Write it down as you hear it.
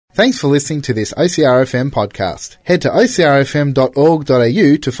Thanks for listening to this OCRFM podcast. Head to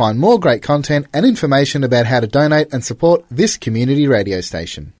ocrfm.org.au to find more great content and information about how to donate and support this community radio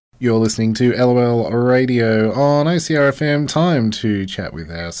station. You're listening to LOL Radio on OCRFM. Time to chat with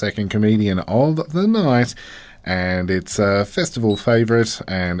our second comedian of the night, and it's a festival favourite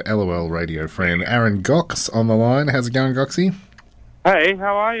and LOL radio friend, Aaron Gocs, on the line. How's it going, Gocsy? Hey,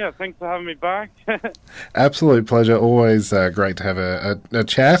 how are you? Thanks for having me back. Absolute pleasure. Always great to have a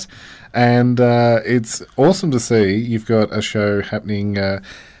chat. And it's awesome to see you've got a show happening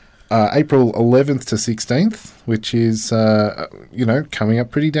April 11th to 16th, which is, coming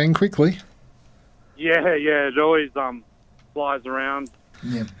up pretty dang quickly. Yeah, it always flies around.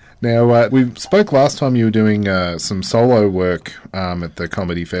 Yeah. Now, we spoke last time you were doing some solo work at the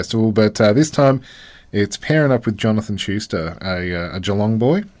comedy festival, but this time it's pairing up with Jonathan Schuster, a Geelong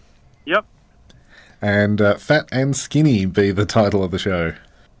boy. Yep. And Fat and Skinny be the title of the show.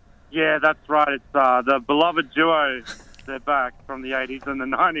 Yeah, that's right. It's the beloved duo. They're back from the 80s and the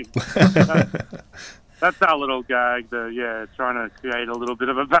 90s. That's our little gag, trying to create a little bit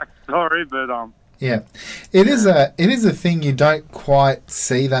of a backstory, but... Yeah, it is a thing you don't quite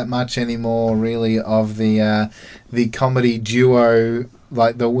see that much anymore, really, of the comedy duo,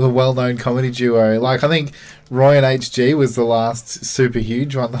 like the well-known comedy duo. Like, I think Roy and HG was the last super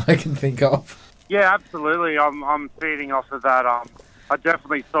huge one that I can think of. Yeah, absolutely. I'm feeding off of that. I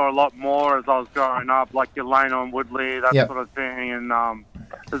definitely saw a lot more as I was growing up, like your Leno and Woodley, that sort of thing. And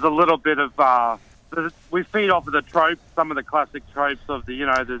there's a little bit of we feed off of the tropes, some of the classic tropes of the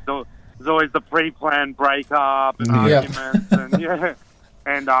there's always the pre-planned breakup and arguments,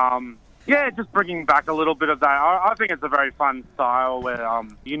 and just bringing back a little bit of that. I think it's a very fun style where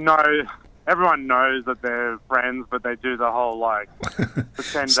everyone knows that they're friends, but they do the whole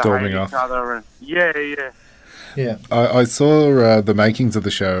pretend to hate each other. And, yeah. I saw the makings of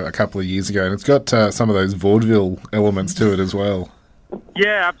the show a couple of years ago, and it's got some of those vaudeville elements to it as well.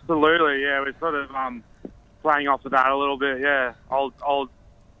 Yeah, absolutely. Yeah, we're sort of playing off of that a little bit. Yeah,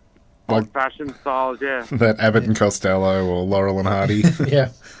 old-fashioned styles. Yeah, that Abbott and Costello or Laurel and Hardy.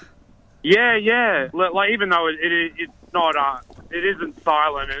 Yeah. Like, even though it's not, it isn't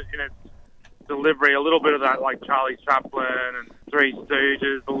silent in its delivery. A little bit of that, like Charlie Chaplin and Three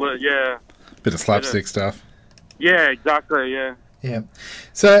Stooges. Yeah, bit of slapstick stuff. Yeah, exactly. Yeah. Yeah.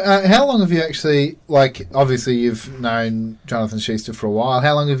 So, how long have you actually, obviously you've known Jonathan Schuster for a while.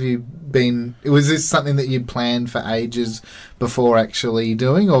 How long have you been, was this something that you'd planned for ages before actually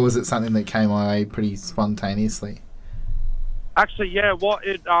doing, or was it something that came away pretty spontaneously? Actually, yeah,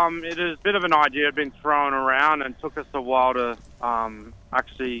 it is a bit of an idea had been thrown around and took us a while to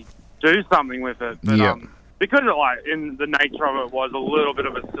actually do something with it. But, because in the nature of it was a little bit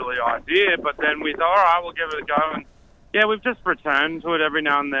of a silly idea, but then we thought, all right, we'll give it a go. And yeah, we've just returned to it every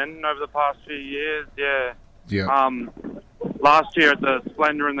now and then over the past few years. Yeah. Last year at the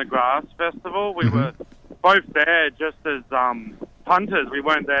Splendor in the Grass Festival, we were both there just as punters. We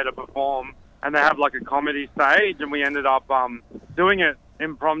weren't there to perform, and they have a comedy stage, and we ended up doing it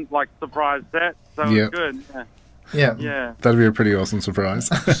impromptu, surprise set. So it was good. Yeah. That'd be a pretty awesome surprise.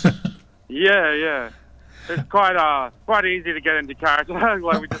 Yeah. It's quite easy to get into character.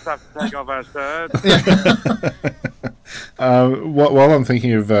 We just have to take off our shirts. While I'm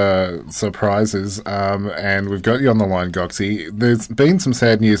thinking of surprises, and we've got you on the line, Gocsy, there's been some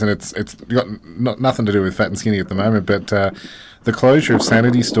sad news, and it's got nothing to do with Fat and Skinny at the moment, but the closure of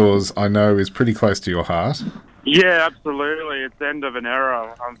Sanity stores, I know, is pretty close to your heart. Yeah, absolutely. It's the end of an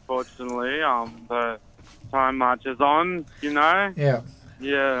era, unfortunately. The time marches on, Yeah.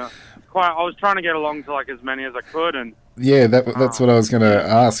 Yeah. I was trying to get along to as many as I could, and that's what I was going to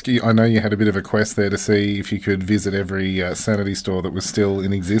ask you. I know you had a bit of a quest there to see if you could visit every Sanity store that was still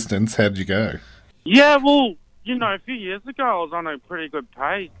in existence. How did you go? Yeah, well, a few years ago I was on a pretty good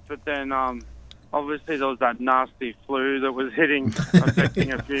pace, but then obviously there was that nasty flu that was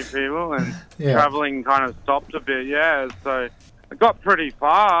affecting a few people, and travelling kind of stopped a bit. Yeah, so I got pretty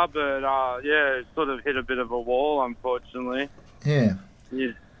far, but it sort of hit a bit of a wall, unfortunately. Yeah.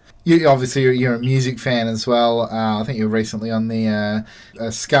 Yeah. You're a music fan as well. I think you were recently on the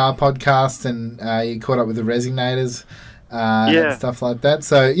Scar podcast, and you caught up with the Resignators and stuff like that.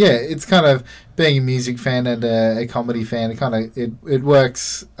 So it's kind of being a music fan and a comedy fan. It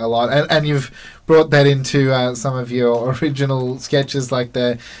works a lot, and you've brought that into some of your original sketches, like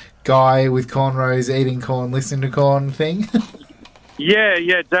the guy with cornrows eating corn, listening to corn thing.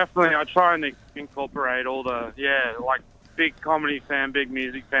 Yeah, definitely. I try and incorporate all the big comedy fan, big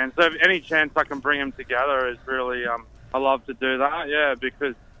music fan. So if any chance I can bring them together is really, I love to do that,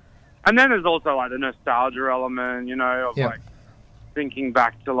 because... And then there's also, the nostalgia element, of, thinking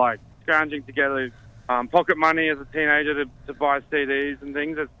back to like scrounging together pocket money as a teenager to buy CDs and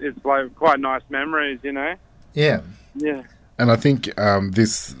things. It's like quite nice memories, you know. Yeah. Yeah. And I think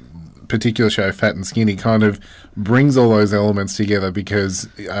this particular show, Fat and Skinny, kind of brings all those elements together because,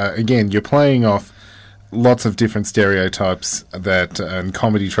 again, you're playing off lots of different stereotypes and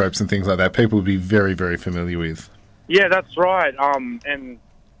comedy tropes and things like that people would be very, very familiar with. Yeah, that's right. And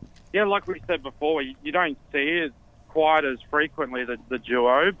yeah, like we said before, you don't see it quite as frequently, the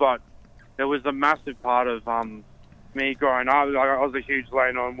duo, but there was a massive part of me growing up. Like, I was a huge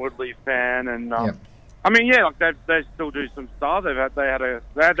Lane and Woodley fan, and I mean, yeah, like they still do some stuff. They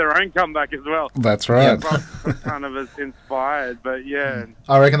had their own comeback as well. That's right. Kind of as inspired, but yeah.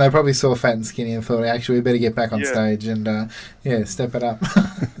 I reckon they probably saw Fat and Skinny and thought, actually, we better get back on stage and step it up.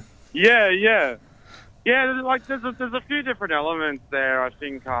 Yeah. Like there's a few different elements there. I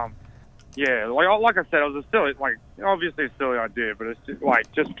think, like I said, it was a silly, like obviously a silly idea, but it's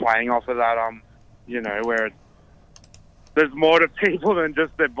just playing off of that, where there's more to people than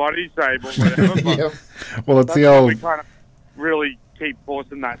just their body shape or whatever. But yep. Well, it's the old. We kind of really keep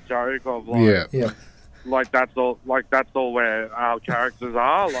forcing that joke of like that's all where our characters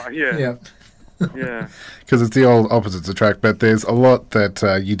are. Like, yeah. Because it's the old opposites attract, but there's a lot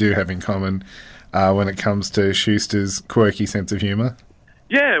that you do have in common when it comes to Schuster's quirky sense of humour.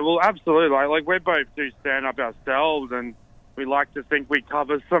 Yeah, well, absolutely. Like we both do stand up ourselves, and we like to think we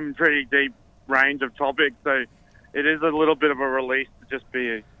cover some pretty deep range of topics. So it is a little bit of a release to just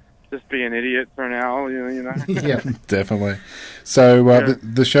be an idiot for an hour, you know. Yeah, definitely. So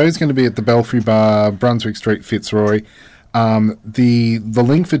the show's going to be at the Belfry Bar, Brunswick Street, Fitzroy. The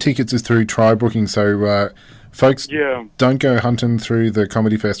link for tickets is through Try Booking, so folks, don't go hunting through the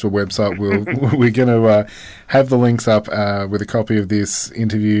Comedy Festival website. We're going to have the links up with a copy of this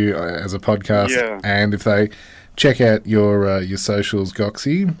interview as a podcast, and if they check out your socials,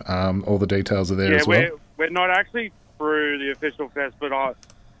 Gocsy, all the details are there as well. We're not actually through the official fest, but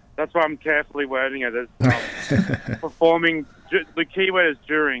that's why I'm carefully wording it as performing. The keyword is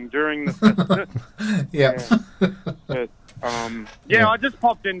during the fest. Yeah. But, I just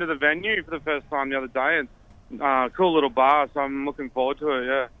popped into the venue for the first time the other day, and cool little bar, so I'm looking forward to it,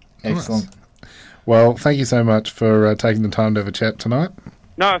 yeah. Excellent. Well, thank you so much for taking the time to have a chat tonight.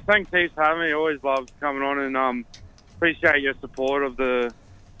 No, thanks heaps for having me. Always love coming on, and appreciate your support of the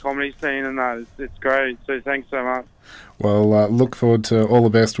comedy scene and that. It's great, so thanks so much. Well, look forward to all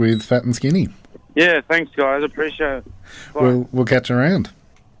the best with Fat and Skinny. Yeah, thanks guys, appreciate it. Bye. We'll catch you around.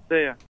 See ya.